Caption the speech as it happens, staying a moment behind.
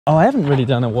Oh, I haven't really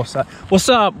done a what's up. What's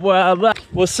up?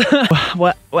 What's up?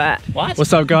 What?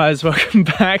 What's up, guys? Welcome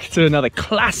back to another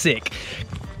classic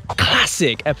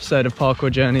episode of Parkour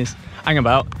Journeys. Hang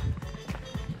about.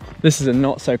 This is a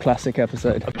not so classic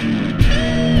episode.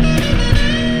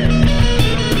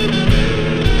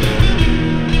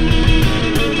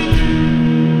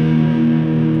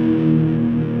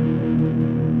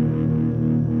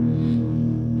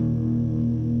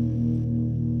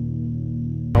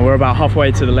 We're about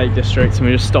halfway to the Lake District and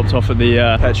we just stopped off at the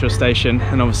petrol station,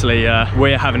 and obviously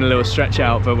we're having a little stretch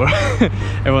out, but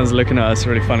everyone's looking at us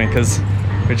really funny because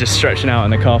we're just stretching out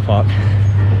in the car park.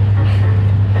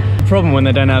 The problem when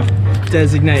they don't have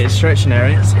designated stretching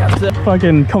areas, you have to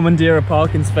fucking commandeer a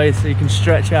parking space so you can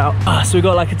stretch out. So we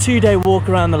got like a 2-day walk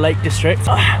around the Lake District,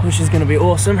 which is going to be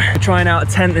awesome. We're trying out a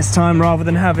tent this time rather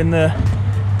than having the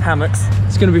hammocks.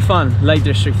 It's going to be fun. Lake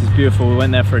District is beautiful. We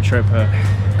went there for a trip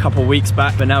couple weeks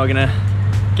back, but now we're gonna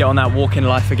get on that walking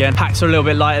life again. Packs are a little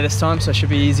bit lighter this time, so it should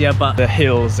be easier, but the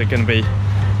hills are gonna be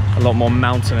a lot more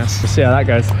mountainous. We'll see how that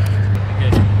goes.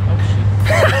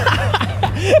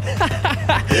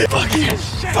 Fuck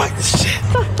this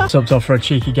shit. Stopped off for a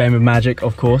cheeky game of Magic,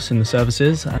 of course, in the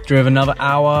services. Drove another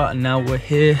hour and now we're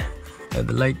here at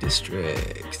the Lake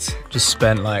District. Just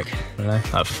spent like, I don't know,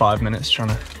 like 5 minutes trying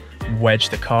to wedge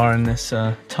the car in this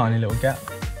tiny little gap.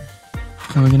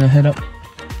 And we're gonna head up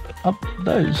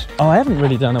those. Oh, I haven't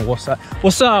really done a what's up.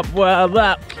 What's up?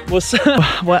 What's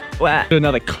up? What?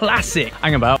 Another classic.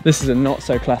 Hang about. This is a not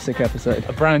so classic episode.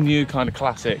 A brand new kind of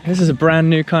classic. This is a brand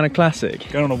new kind of classic.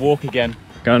 Going on a walk again.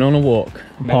 Going on a walk.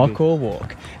 Maybe. Parkour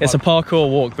walk. It's a parkour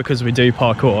walk because we do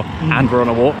parkour and we're on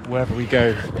a walk. Wherever we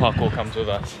go, parkour comes with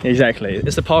us. Exactly.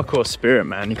 It's the parkour spirit,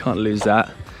 man. You can't lose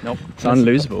that. Nope. It's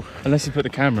unlosable. Unless you put the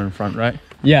camera in front, right?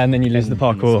 Yeah, and then you lose the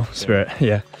parkour spirit.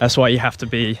 Yeah. That's why you have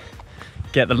to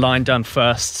get the line done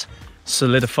first,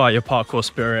 solidify your parkour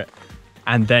spirit,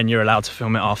 and then you're allowed to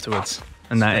film it afterwards.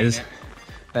 And that is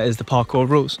the parkour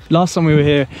rules. Last time we were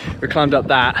here, we climbed up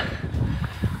that.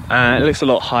 It looks a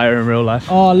lot higher in real life.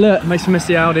 Oh look, makes me miss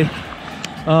the Audi.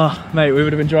 Oh mate, we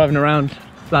would have been driving around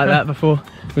like that before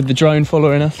with the drone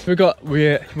following us. We're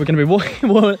gonna be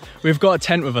walking. We've got a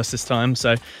tent with us this time,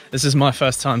 so this is my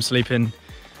first time sleeping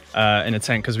in a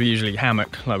tent because we usually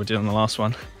hammock like we did on the last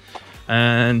one.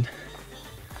 And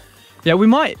yeah, we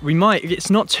might, it's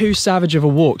not too savage of a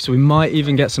walk, so we might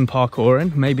even get some parkour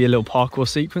in, maybe a little parkour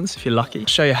sequence if you're lucky.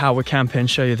 Show you how we're camping,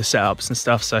 show you the setups and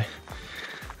stuff, so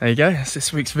there you go, that's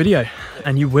this week's video,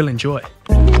 and you will enjoy.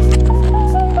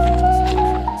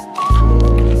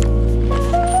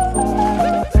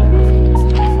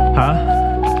 Huh?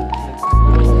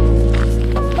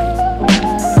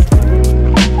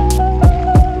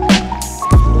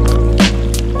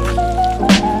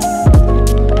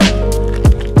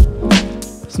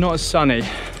 It's not as sunny,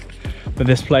 but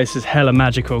this place is hella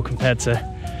magical compared to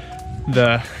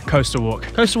the coastal walk.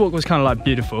 Coastal walk was kind of like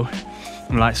beautiful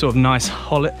and like sort of nice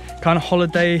kind of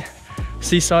holiday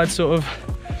seaside sort of,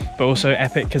 but also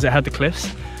epic because it had the cliffs.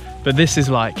 But this is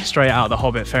like straight out of the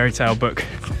Hobbit fairy tale book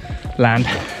land.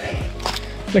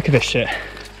 Look at this shit.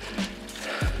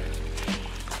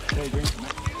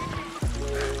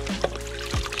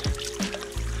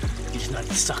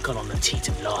 Suckle on the teat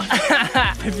of life.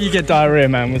 If you get diarrhea,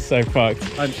 man, we're so fucked.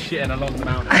 I'm shitting along the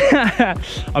mountain.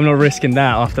 I'm not risking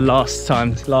that after last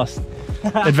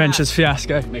adventure's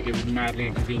fiasco. Make it madly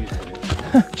inconvenient.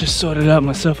 Just sorted out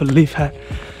myself a leaf hat.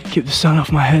 Keep the sun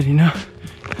off my head, you know?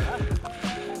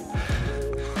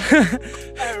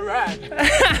 Alright.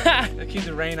 Keep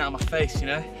the rain out of my face, you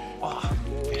know? Oh.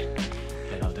 Yeah,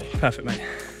 I'll do. Perfect, mate.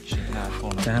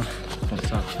 Damn.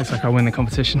 Looks like I win the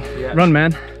competition. Yeah. Run,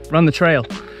 man. Run the trail.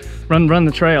 Run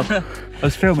the trail. I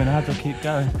was filming, I had to keep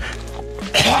going.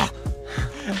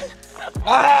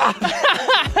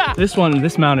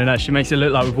 This mountain actually makes it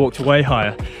look like we've walked way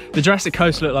higher. The Jurassic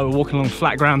Coast looked like we're walking along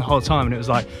flat ground the whole time, and it was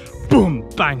like, boom,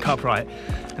 bank upright.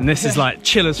 And this is like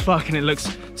chill as fuck, and it looks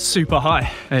super high.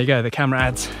 There you go, the camera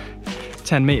adds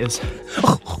 10 meters.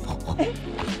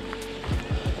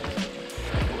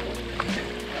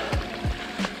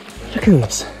 Look at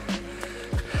this.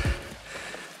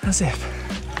 As if.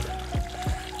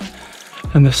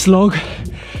 And the slog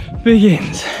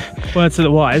begins. Word to the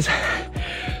wise,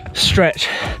 stretch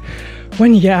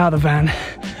when you get out of the van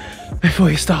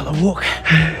before you start the walk.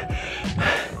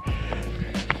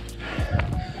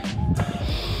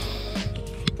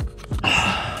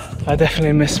 I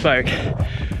definitely misspoke.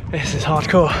 This is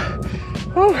hardcore.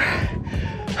 Woo.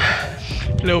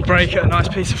 Little break at a nice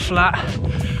piece of flat.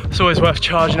 It's always worth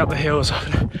charging up the hills.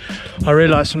 I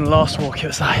realised from the last walk, it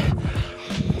was like,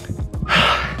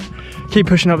 keep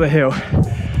pushing up the hill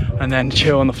and then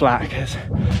chill on the flat, because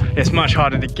it's much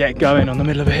harder to get going on the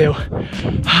middle of a hill. Look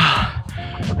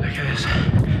at this.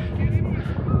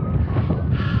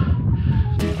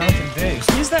 Mountain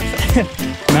Dew. Use that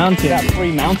for Mountain. that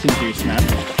free mountain juice, man.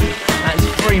 That's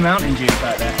free mountain juice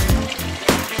right there.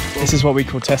 This is what we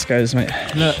call Tesco's, mate.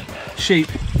 Look, sheep,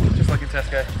 just like in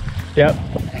Tesco. Yep.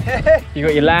 You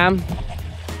got your lamb,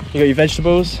 you got your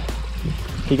vegetables,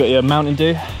 you got your Mountain Dew.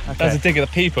 Okay. That's a dig at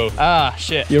the people. Ah,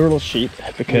 shit. You're all sheep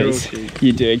because You're all sheep.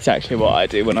 you do exactly what I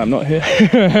do when I'm not here.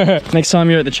 Next time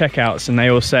you're at the checkouts and they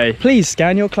all say, please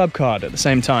scan your club card at the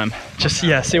same time. Just,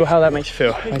 yeah, see how that makes you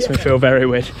feel. Makes me feel very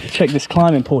weird. Check this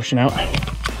climbing portion out.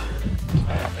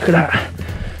 Look at that.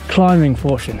 Climbing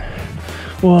portion.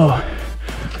 Whoa.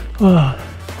 Whoa.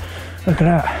 Look at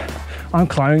that. I'm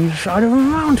climbing the side of a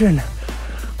mountain.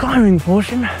 Climbing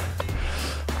portion.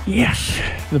 Yes.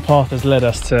 The path has led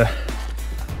us to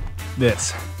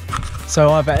this.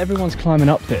 So I bet everyone's climbing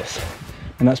up this,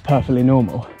 and that's perfectly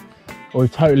normal. Or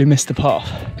we've totally missed the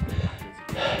path.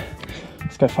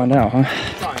 Let's go find out, huh?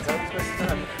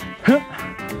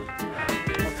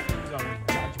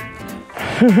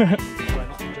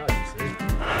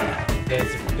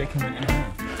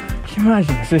 Can you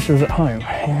imagine if this was at home?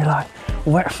 You're like,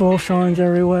 wet floor signs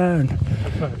everywhere, and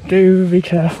do be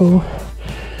careful.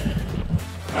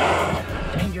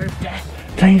 Danger of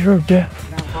death. Danger of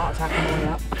death. Now heart attack on the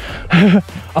way up.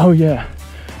 Oh yeah,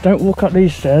 don't walk up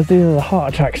these stairs, these are the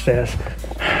heart attack stairs.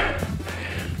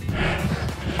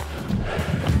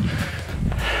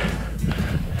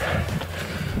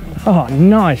 Oh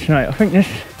nice, mate, I think this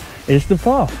is the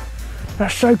path.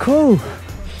 That's so cool.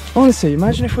 Honestly,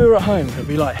 imagine if we were at home, it'd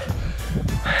be like,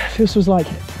 if this was like,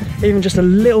 even just a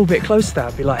little bit close to that,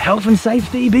 it'd be like, health and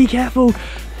safety, be careful.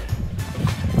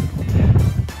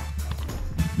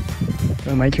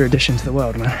 Go make your addition to the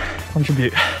world, man.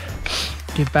 Contribute,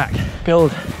 give back,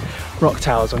 build rock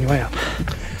towers on your way up.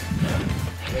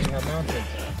 Then you have mountains.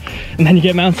 And then you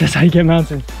get mountains, that's how you get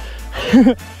mountains.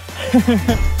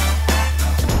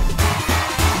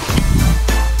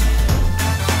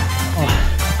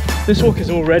 Oh, this walk is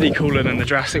already cooler than the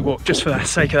Jurassic Walk, just for the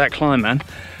sake of that climb, man.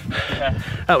 Yeah.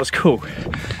 That was cool.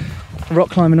 Rock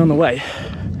climbing on the way.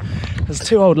 There's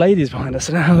two old ladies behind us,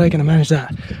 I don't know how they're gonna manage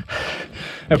that.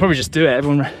 They'll probably just do it.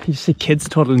 Everyone, you see kids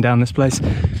toddling down this place.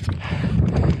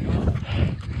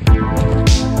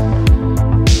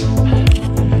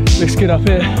 Looks good up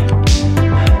here.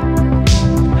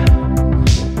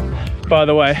 By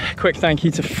the way, quick thank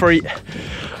you to Freet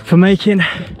for making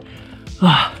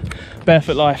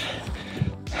Barefoot Life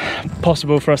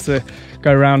possible for us to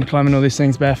go around climbing all these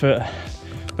things barefoot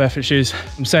shoes.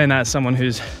 I'm saying that as someone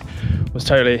who's was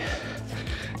totally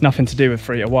nothing to do with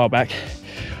Freet a while back.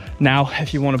 Now,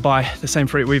 if you want to buy the same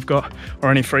Freet we've got, or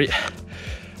any Freet,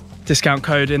 discount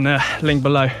code in the link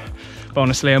below. But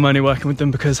honestly, I'm only working with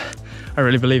them because I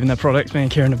really believe in their products. Me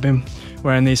and Kieran have been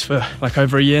wearing these for like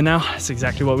over a year now. It's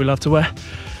exactly what we love to wear.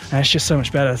 And it's just so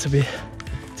much better to be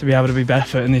able to be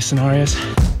barefoot in these scenarios.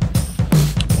 Look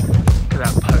at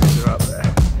that poster up there.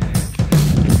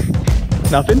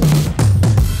 Nothing?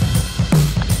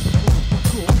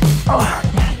 Oh,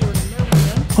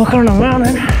 walking on a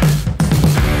mountain.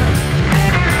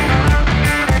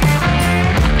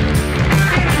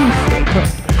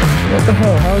 What the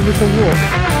hell? How is this a walk?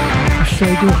 That's so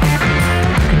good.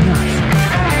 Fucking nice.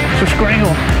 It's a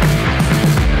scramble.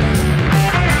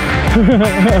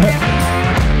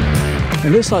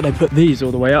 It looks like they put these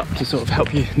all the way up to sort of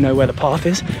help you know where the path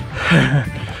is.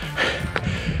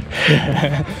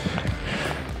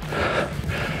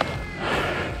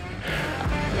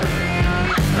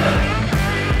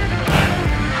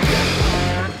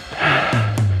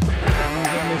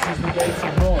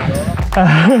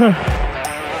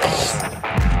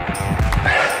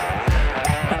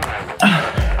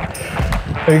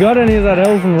 Have you got any of that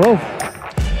elven rope?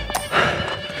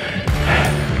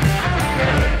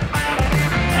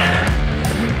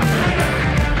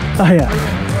 Oh yeah.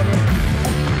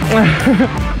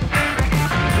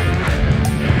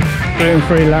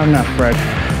 Gluten-free lamb nut bread.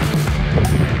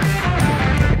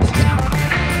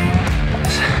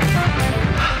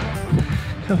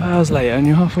 A couple hours later and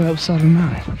you're halfway up Southern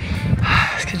Mountain.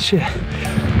 That's good shit.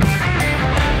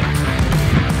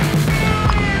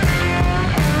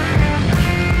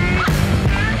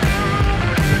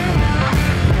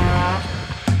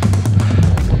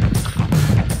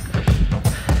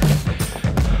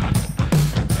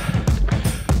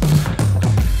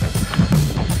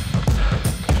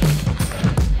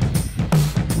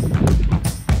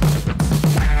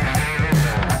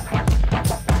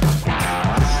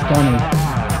 Stunning.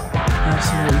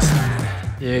 Absolutely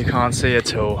stunning. You can't see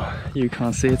at all. You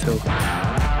can't see at all.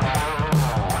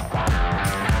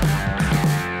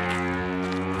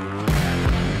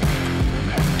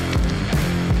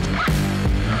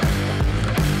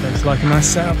 Looks like a nice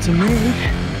setup to me.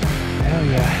 Hell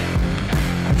yeah.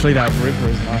 Hopefully that river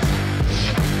is nice.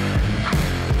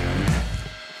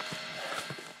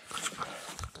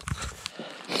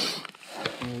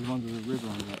 There's one with a river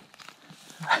on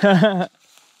that.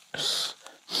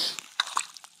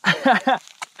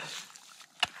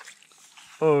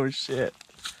 Oh shit.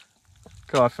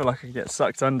 God, I feel like I could get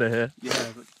sucked under here. Yeah,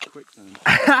 but quicksand.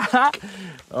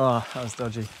 Oh, that was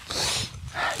dodgy.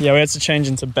 Yeah, we had to change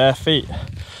into bare feet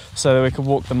so that we could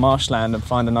walk the marshland and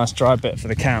find a nice dry bit for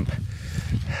the camp.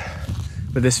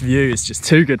 But this view is just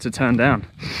too good to turn down.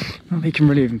 I don't think you can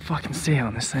really even fucking see it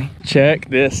on this thing. Check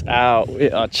this out, we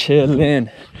are chilling.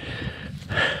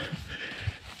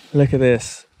 Look at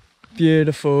this,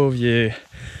 beautiful view.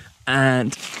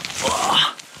 And,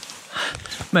 oh,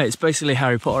 mate, it's basically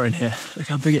Harry Potter in here. Look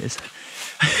how big it is.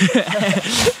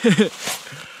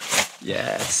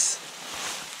 Yes.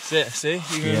 That's it, see?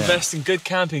 You can invest in good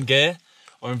camping gear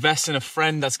or invest in a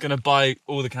friend that's going to buy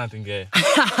all the camping gear.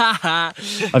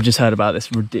 I've just heard about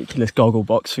this ridiculous goggle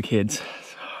box for kids.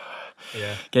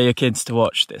 Yeah. Get your kids to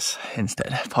watch this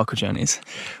instead. Parkour Journeys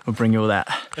will bring you all that.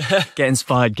 Get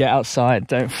inspired, get outside.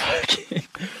 Don't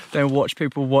watch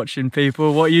people watching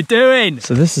people. What are you doing?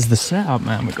 So this is the setup,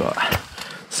 man. We've got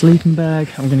sleeping bag.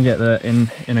 I'm gonna get the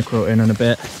inner quilt in a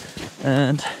bit.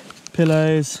 And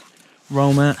pillows,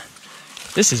 roll mat.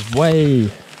 This is way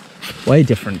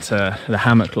different to the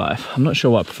hammock life. I'm not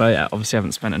sure what I prefer yet. Obviously I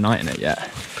haven't spent a night in it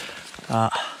yet.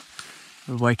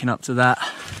 We're waking up to that.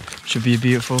 Should be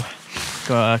beautiful.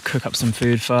 Gotta cook up some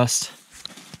food first.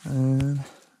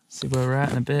 See where we're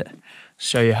at in a bit.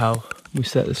 Show you how we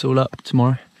set this all up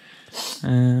tomorrow.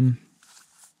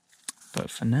 But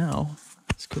for now,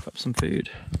 let's cook up some food.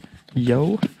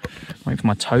 Yo, waiting for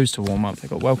my toes to warm up. They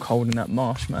got well cold in that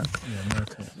marsh, man. Yeah, my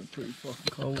toes are pretty fucking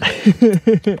cold.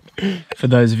 For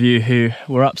those of you who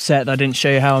were upset that I didn't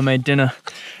show you how I made dinner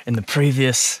in the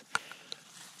previous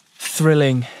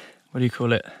thrilling, what do you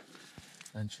call it?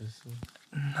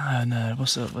 No,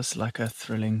 what's like a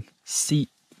thrilling seat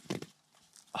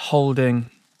holding,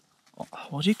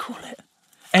 what do you call it?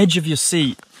 Edge of your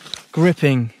seat,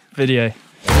 gripping video.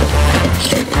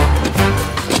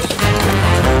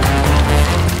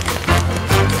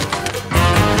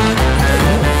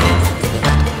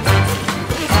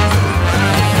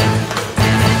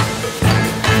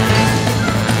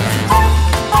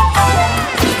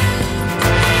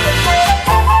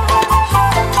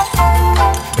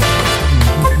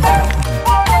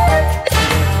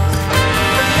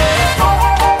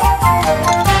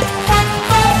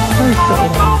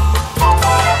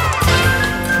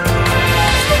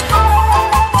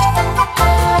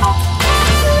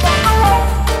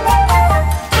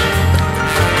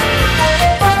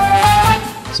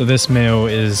 So this meal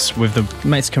is with the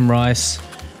Mexican rice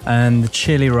and the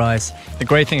chili rice. The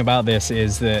great thing about this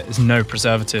is that there's no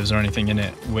preservatives or anything in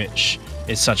it, which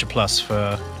is such a plus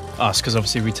for us because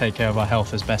obviously we take care of our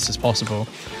health as best as possible.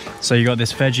 So you got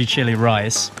this veggie chili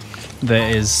rice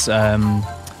that is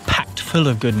packed full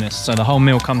of goodness. So the whole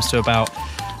meal comes to about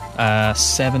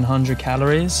 700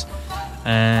 calories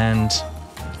and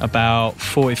about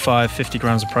 45-50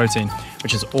 grams of protein,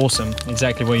 which is awesome.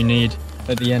 Exactly what you need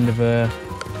at the end of a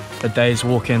day's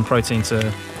walk-in. Protein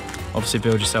to obviously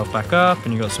build yourself back up,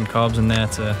 and you got some carbs in there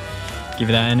to give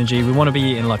you that energy. We want to be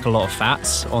eating like a lot of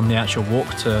fats on the actual walk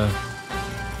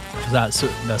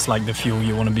that's like the fuel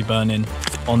you want to be burning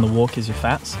on the walk is your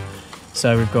fats.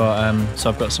 So we've got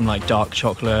so I've got some like dark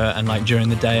chocolate, and like during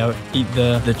the day I eat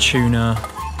the tuna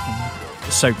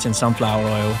soaked in sunflower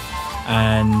oil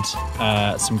and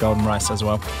some golden rice as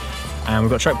well. And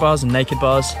we've got Trek bars and naked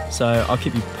bars, so I'll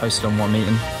keep you posted on what I'm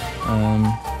eating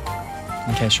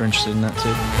in case you're interested in that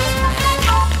too.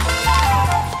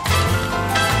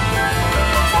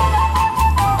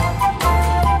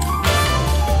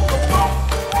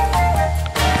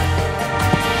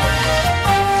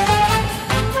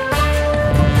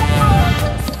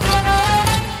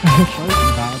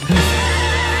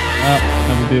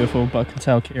 That'd be beautiful, but I can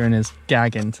tell Kieran is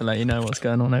gagging to let you know what's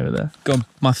going on over there. Got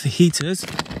my fajitas.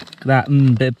 That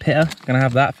bit of pitta. Gonna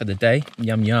have that for the day.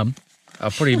 Yum yum. I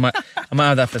might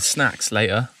have that for snacks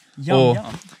later. Yum.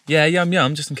 Yeah,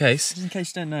 yum, just in case. Just in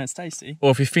case you don't know it's tasty. Or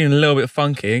if you're feeling a little bit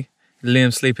funky,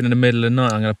 Liam's sleeping in the middle of the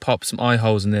night, I'm going to pop some eye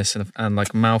holes in this and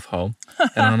like a mouth hole.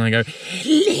 And I'm going to go,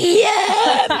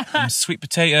 Liam! Sweet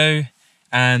potato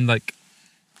and like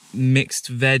mixed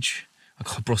veg. I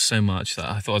brought so much that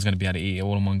I thought I was going to be able to eat it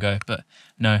all in one go. But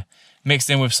no, mixed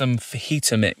in with some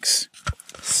fajita mix.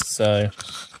 So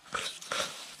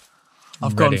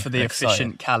I've gone for the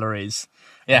efficient calories.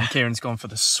 Yeah. And Kieran's gone for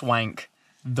the swank,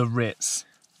 the Ritz.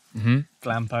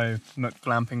 Glampo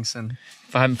McGlampingson.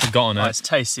 If I haven't forgotten Oh, it. it's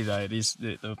tasty though.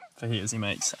 The fajitas he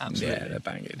makes, absolutely. Yeah, they're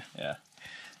banging. Yeah.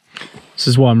 This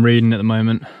is what I'm reading at the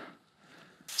moment.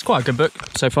 It's quite a good book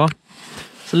so far.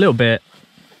 It's a little bit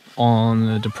on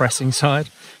the depressing side,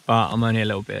 but I'm only a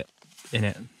little bit in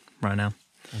it right now.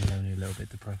 I'm only a little bit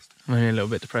depressed. I'm only a little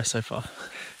bit depressed so far.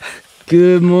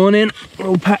 Good morning. We're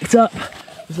all packed up.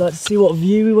 Would you like to see what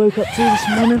view we woke up to this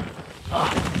morning?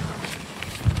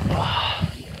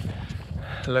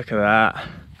 Look at that.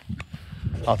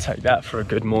 I'll take that for a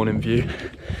good morning view.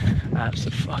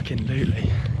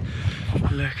 Absolutely.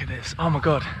 Look at this. Oh my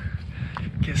God.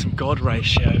 Get some God ray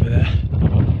shit over there.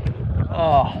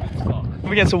 Oh,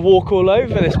 we get to walk all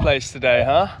over this place today,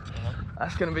 huh?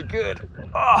 That's gonna be good.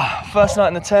 Oh, first night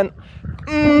in the tent.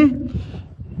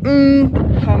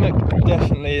 Hammock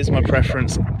definitely is my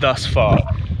preference thus far.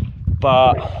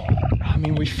 But I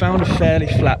mean, we found a fairly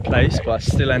flat place, but I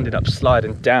still ended up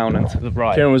sliding down and to the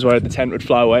right. Kieran was worried the tent would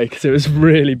fly away because it was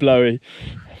really blowy,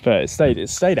 but it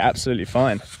stayed absolutely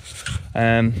fine.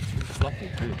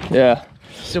 Yeah,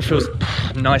 still feels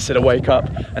nicer to wake up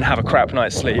and have a crap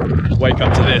night's sleep, wake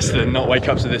up to this than not wake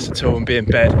up to this at all and be in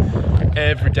bed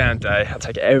every damn day. I'll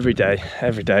take it every day,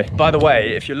 every day. By the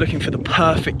way, if you're looking for the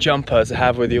perfect jumper to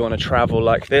have with you on a travel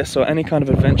like this or any kind of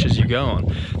adventures you go on,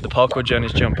 the Parkour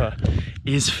Journeys jumper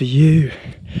is for you.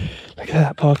 Look at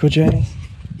that, Parkour Journeys.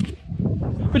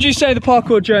 Would you say the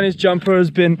Parkour Journeys jumper has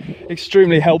been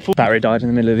extremely helpful? Battery died in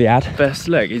the middle of the ad. Best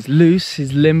look, he's loose,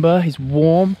 he's limber, he's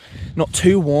warm. Not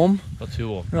too warm. Not too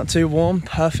warm. Not too warm.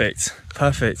 Perfect.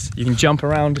 Perfect. You can jump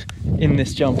around in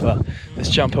this jumper. This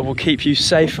jumper will keep you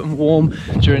safe and warm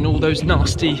during all those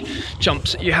nasty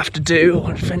jumps that you have to do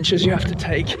or adventures you have to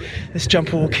take. This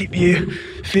jumper will keep you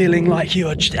feeling like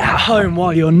you're at home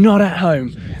while you're not at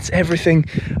home. It's everything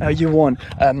you want.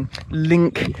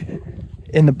 Link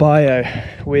in the bio.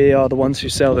 We are the ones who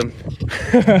sell them.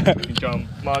 Jump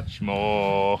much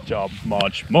more. Jump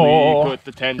much more. We put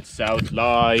the tents out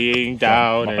lying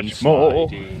down and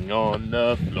sliding on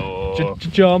the floor.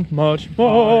 Jump much I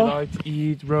more. like to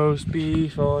eat roast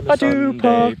beef on a I do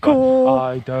Sunday, parkour. but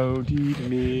I don't eat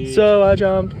meat. So I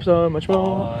jump so much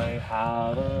more. I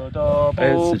have a double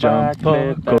It's a jump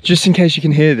backflip. parkour. Just in case you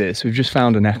can hear this, we've just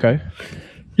found an echo.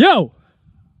 Yo!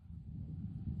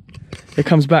 It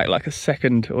comes back like a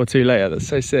second or two later. That's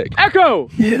so sick. Echo!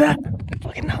 You hear that?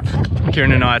 Fucking nuts.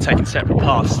 Kieran and I are taking separate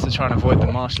paths to try and avoid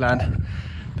the marshland.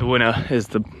 The winner is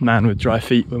the man with dry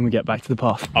feet when we get back to the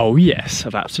path. Oh yes,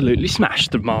 I've absolutely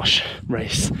smashed the marsh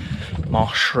race.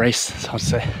 Marsh race, that's hard to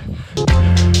say.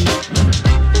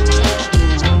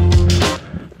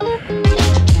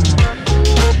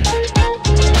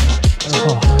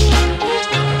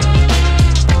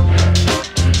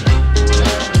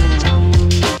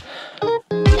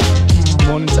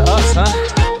 Morning to us, huh?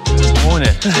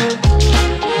 Morning.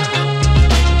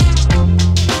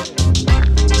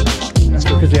 Let's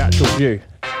look at the actual view.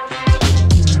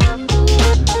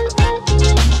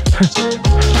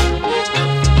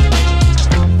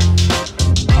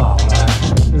 Oh man,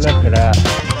 look at that.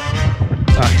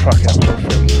 That's fucking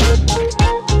perfect.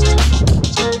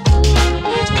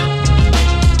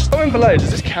 Going below,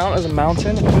 does this count as a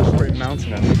mountain? It feels pretty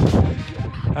mountainous.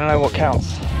 I don't know what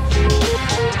counts.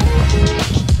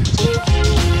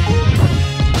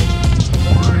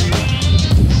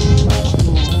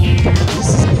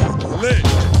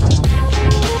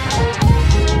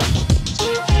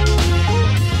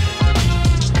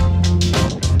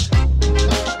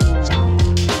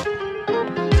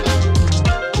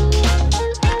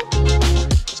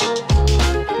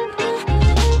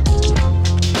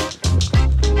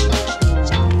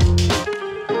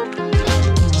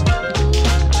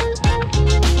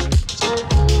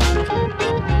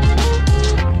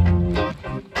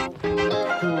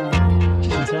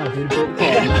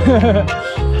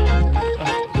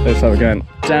 That's how we're going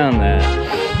down there,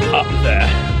 up there,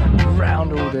 and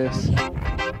around all this.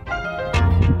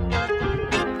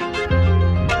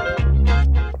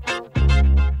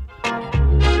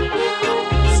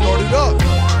 Start it up.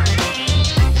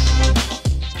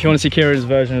 If you want to see Kieran's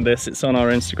version of this, it's on our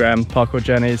Instagram, Parkour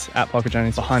Journeys, at Parkour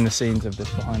Journeys. Behind the scenes of this,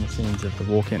 behind the scenes of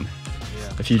the walk-in.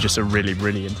 If you just are really,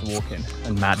 really into walking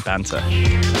and mad banter.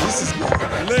 This is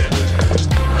lit.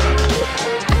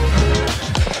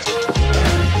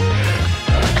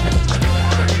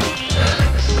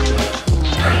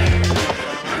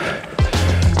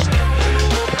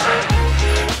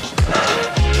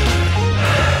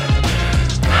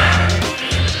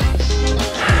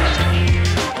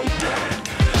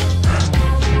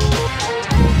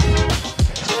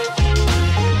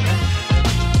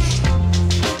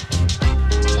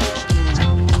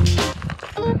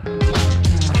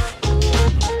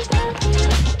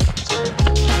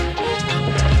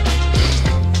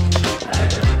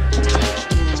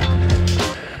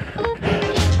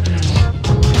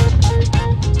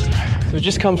 we've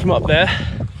just come from up there,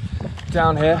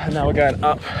 down here, and now we're going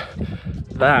up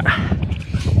that.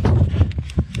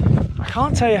 I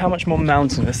can't tell you how much more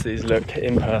mountainous these look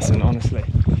in person, honestly.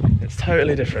 It's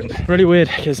totally different. Really weird,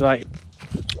 because like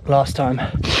last time,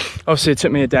 obviously it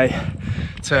took me a day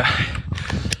to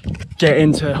get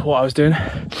into what I was doing,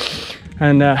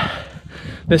 and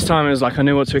this time it was like I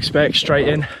knew what to expect straight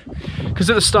in, because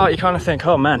at the start you kind of think,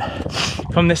 oh man,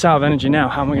 if I'm this out of energy now,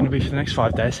 how am I going to be for the next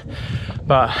 5 days?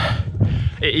 But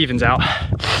it evens out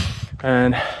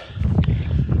and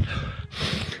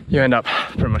you end up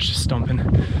pretty much just stomping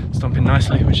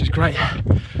nicely, which is great.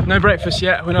 No breakfast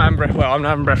yet. We're not having breakfast. Well, I'm not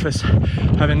having breakfast.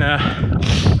 Having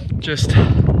just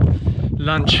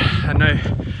lunch, and no,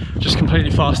 just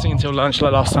completely fasting until lunch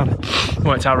like last time.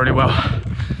 Worked out really well.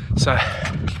 So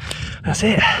that's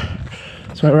it.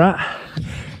 That's where we're at.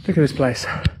 Look at this place.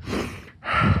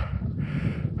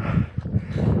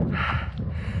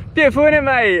 Beautiful, isn't it,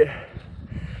 mate?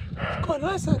 Quite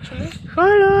nice, actually.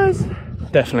 Quite nice.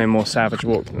 Definitely a more savage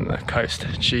walk than the coast.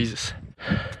 Jesus.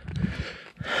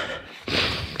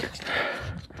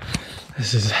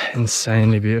 This is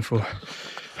insanely beautiful.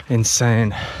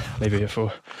 Insanely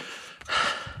beautiful.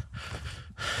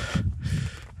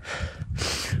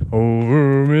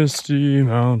 Over misty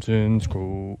mountains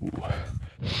go.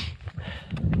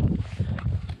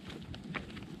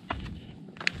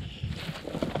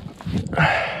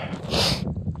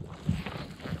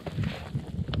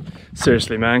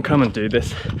 Seriously, man, come and do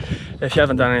this. If you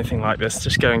haven't done anything like this,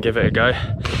 just go and give it a go.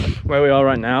 Where we are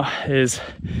right now is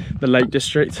the Lake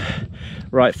District,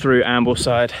 right through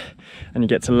Ambleside, and you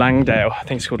get to Langdale. I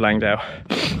think it's called Langdale.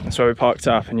 That's where we parked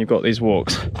up, and you've got these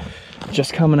walks.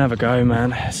 Just come and have a go,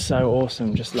 man. It's so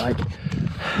awesome. Just like,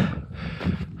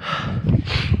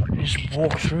 you just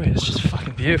walk through it. It's just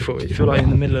fucking beautiful. You feel like in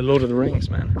the middle of Lord of the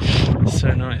Rings, man. It's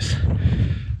so nice.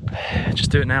 Just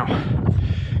do it now.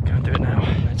 Go and do it now.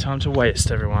 No time to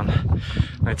waste, everyone.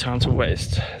 No time to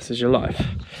waste. This is your life.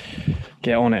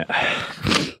 Get on it.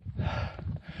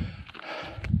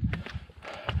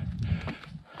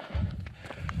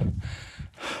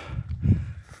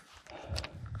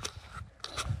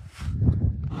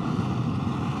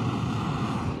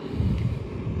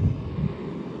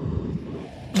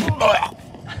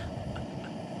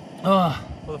 Oh,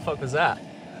 what the fuck was that?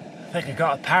 I think I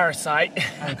got a parasite.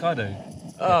 Avocado.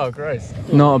 Oh, gross.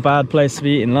 Not a bad place to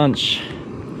be eating lunch.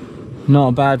 Not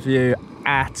a bad view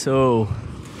at all.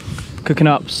 Cooking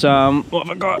up some, what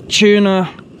have I got? Tuna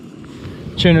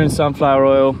and sunflower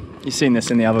oil. You've seen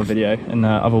this in the other video, in the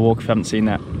other walk if you haven't seen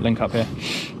that, link up here.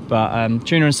 But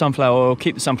tuna and sunflower oil,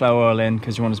 keep the sunflower oil in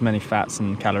because you want as many fats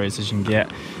and calories as you can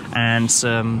get. And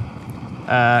some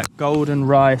golden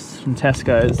rice from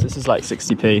Tesco's. This is like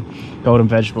 60p, golden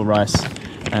vegetable rice.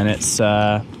 And it's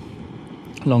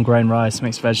long grain rice,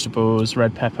 mixed vegetables,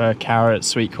 red pepper, carrots,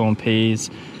 sweet corn,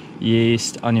 peas,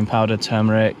 yeast, onion powder,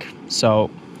 turmeric, salt,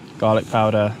 garlic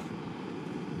powder,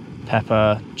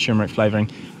 pepper, turmeric flavouring.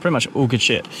 Pretty much all good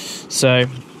shit. So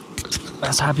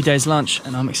that's Happy Days lunch,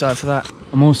 and I'm excited for that.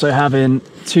 I'm also having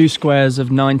 2 squares of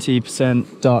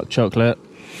 90% dark chocolate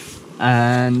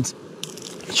and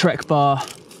Trek bar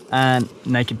and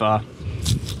Naked bar.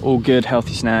 All good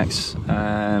healthy snacks.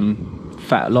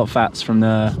 A lot of fats from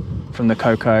the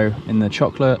cocoa in the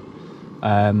chocolate,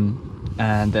 and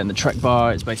then the Trek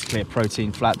bar is basically a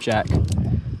protein flapjack,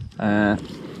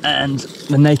 and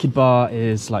the Naked bar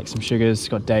is like some sugars. It's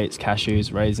got dates,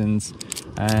 cashews, raisins,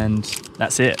 and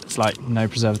that's it. It's like no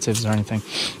preservatives or anything,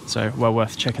 so well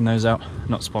worth checking those out.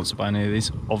 Not sponsored by any of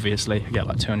these, obviously. I get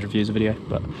like 200 views a video,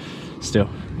 but still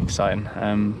exciting.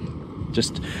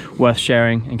 Just worth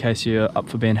sharing in case you're up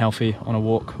for being healthy on a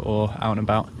walk or out and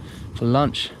about for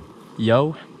lunch.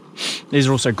 Yo, these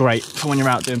are also great for when you're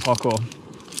out doing parkour.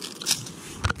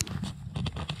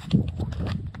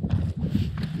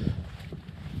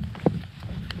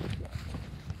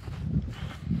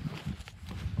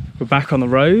 We're back on the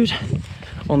road,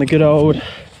 on the good old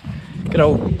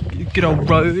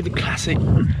road, the classic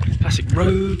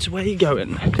roads. Where are you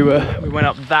going? We went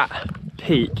up that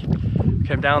peak,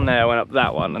 came down there, went up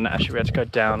that one, and actually we had to go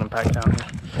down and back down here.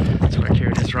 That's where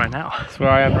Kieran is right now. That's where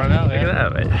I am right now. Look at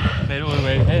that, mate. Made it all the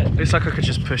way here. Looks like I could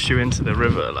just push you into the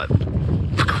river, like.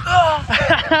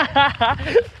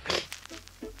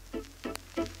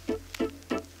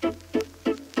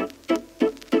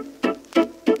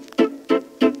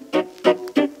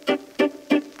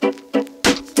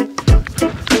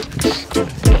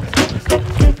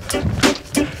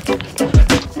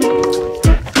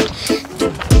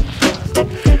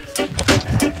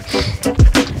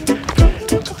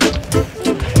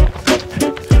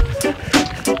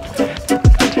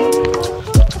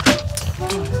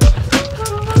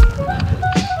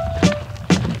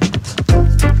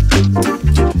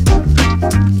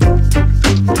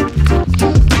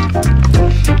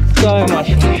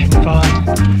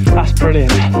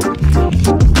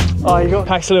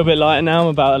 Pack's a little bit lighter now. I'm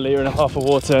about 1.5 litres of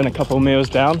water and a couple of meals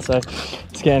down, so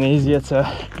it's getting easier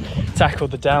to tackle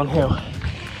the downhill.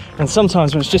 And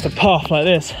sometimes when it's just a path like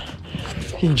this,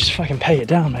 you can just fucking pay it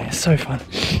down, mate. It's so fun.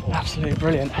 Absolutely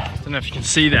brilliant. I don't know if you can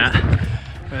see that,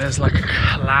 but there's like a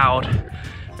cloud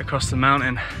across the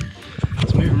mountain.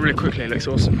 It's moving really quickly, it looks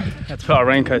awesome. We had to put our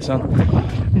raincoats on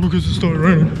because it started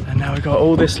raining. And now we've got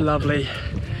all this lovely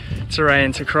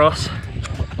terrain to cross.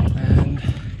 And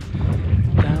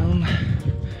down,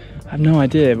 I have no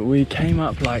idea, but we came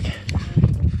up like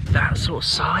that sort of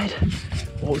side,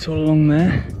 walked all along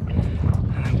there,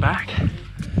 and then back.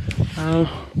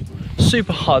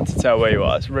 Super hard to tell where you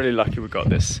are. It's really lucky we got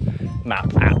this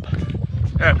map app.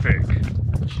 Epic.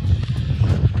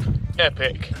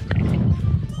 Epic.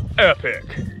 Epic.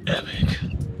 Epic.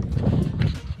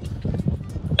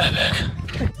 Epic.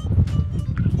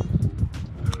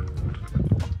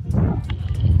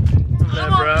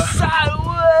 There, bro.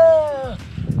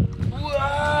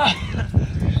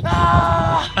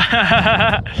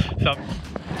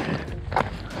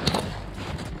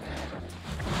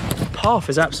 Path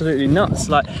is absolutely nuts.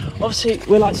 Like, obviously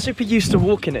we're like super used to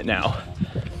walking it now,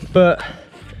 but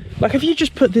like if you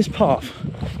just put this path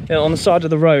on the side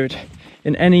of the road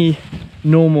in any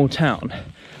normal town,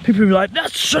 people would be like,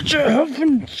 that's such a health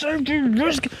and safety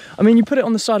risk. I mean, you put it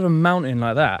on the side of a mountain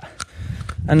like that,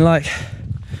 and like,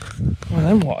 well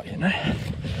then what, you know?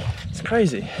 It's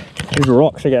crazy. These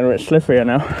rocks are getting a bit slipperier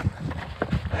now.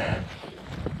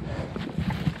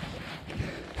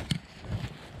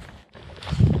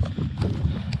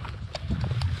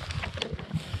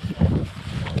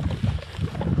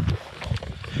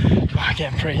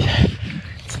 Getting pretty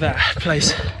to that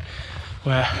place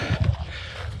where,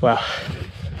 well,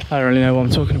 I don't really know what I'm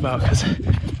talking about because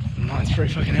mine's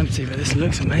pretty fucking empty, but this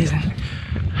looks amazing.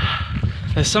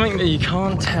 There's something that you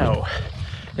can't tell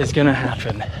is gonna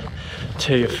happen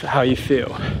to how you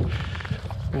feel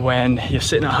when you're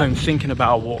sitting at home thinking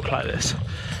about a walk like this.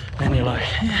 And you're like,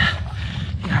 yeah,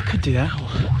 I could do that, or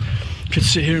could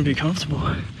sit here and be comfortable.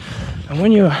 And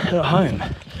when you're at home,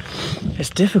 it's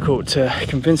difficult to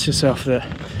convince yourself that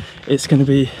it's going to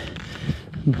be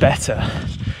better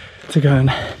to go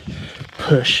and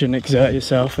push and exert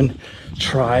yourself and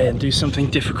try and do something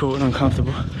difficult and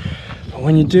uncomfortable. But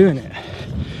when you're doing it,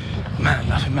 man,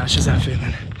 nothing matches that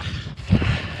feeling.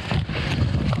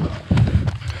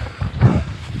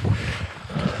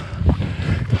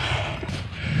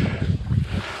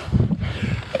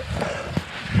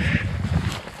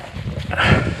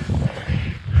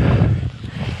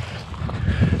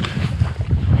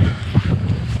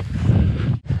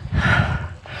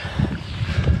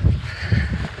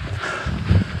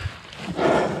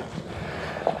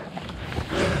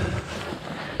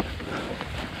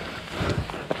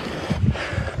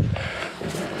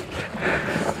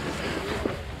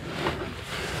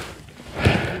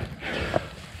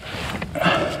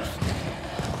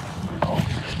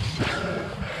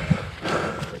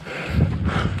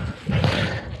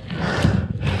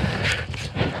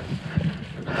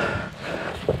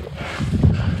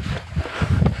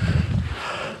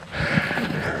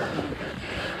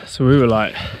 So we were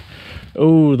like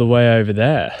all the way over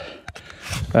there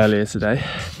earlier today,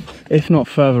 if not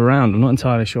further around. I'm not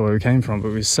entirely sure where we came from, but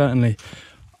we were certainly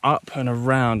up and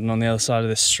around and on the other side of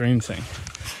this stream thing.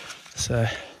 So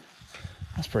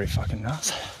that's pretty fucking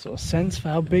nuts. Sort of sense for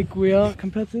how big we are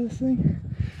compared to this thing.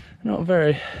 Not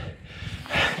very.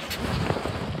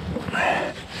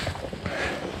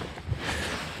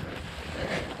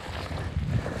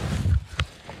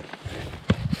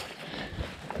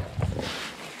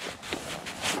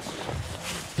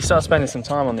 You start spending some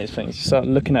time on these things, you start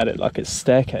looking at it like it's a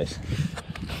staircase.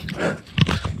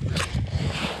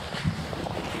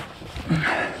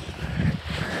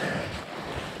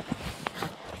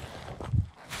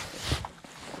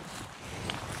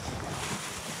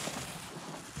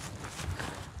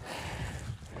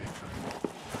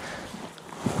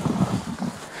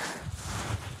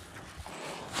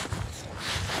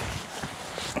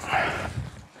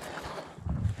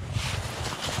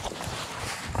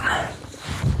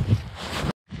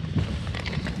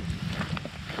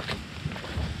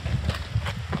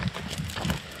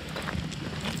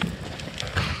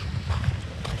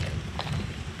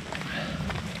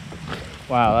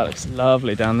 Wow, that looks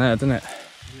lovely down there, doesn't it?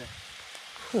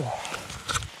 Yeah.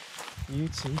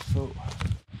 Beautiful.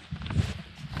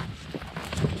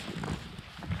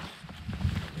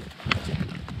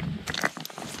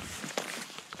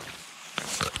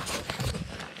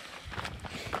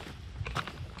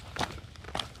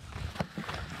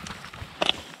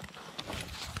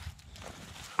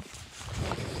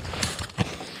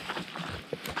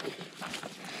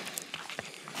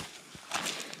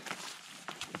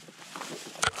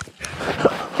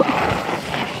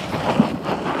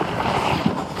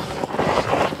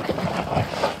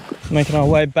 Making our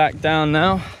way back down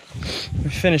now. We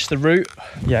finished the route.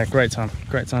 Yeah, great time,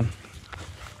 great time.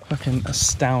 Fucking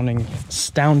astounding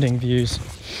views.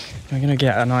 We're gonna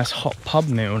get a nice hot pub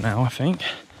meal now, I think.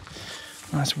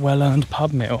 Nice well-earned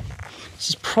pub meal. This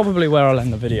is probably where I'll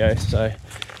end the video, so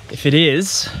if it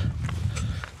is,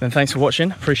 then thanks for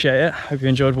watching, appreciate it. Hope you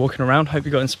enjoyed walking around. Hope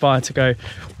you got inspired to go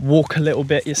walk a little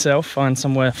bit yourself, find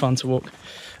somewhere fun to walk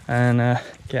and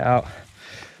get out,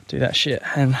 do that shit,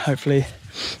 and hopefully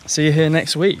see you here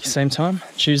next week, same time,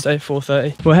 Tuesday,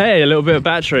 4:30. Well, hey, a little bit of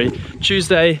battery.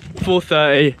 Tuesday,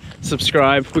 4:30,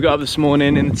 subscribe. We got up this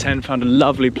morning in the tent, found a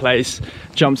lovely place,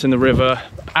 jumped in the river,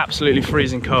 absolutely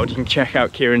freezing cold. You can check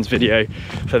out Kieran's video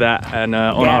for that and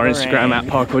on our Instagram at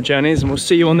Parkour Journeys, and we'll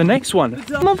see you on the next one.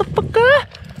 Motherfucker!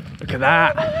 Look at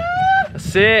that.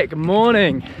 That's it, good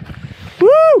morning.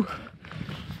 Woo!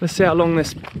 Let's see how long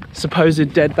this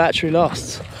supposed dead battery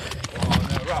lasts.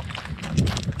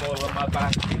 My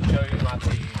back, show you my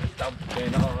teeth,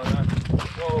 dumping on a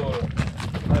whoa.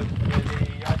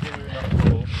 Hopefully I do not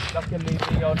fall. Luckily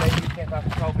your lady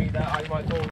kept told me that I might fall.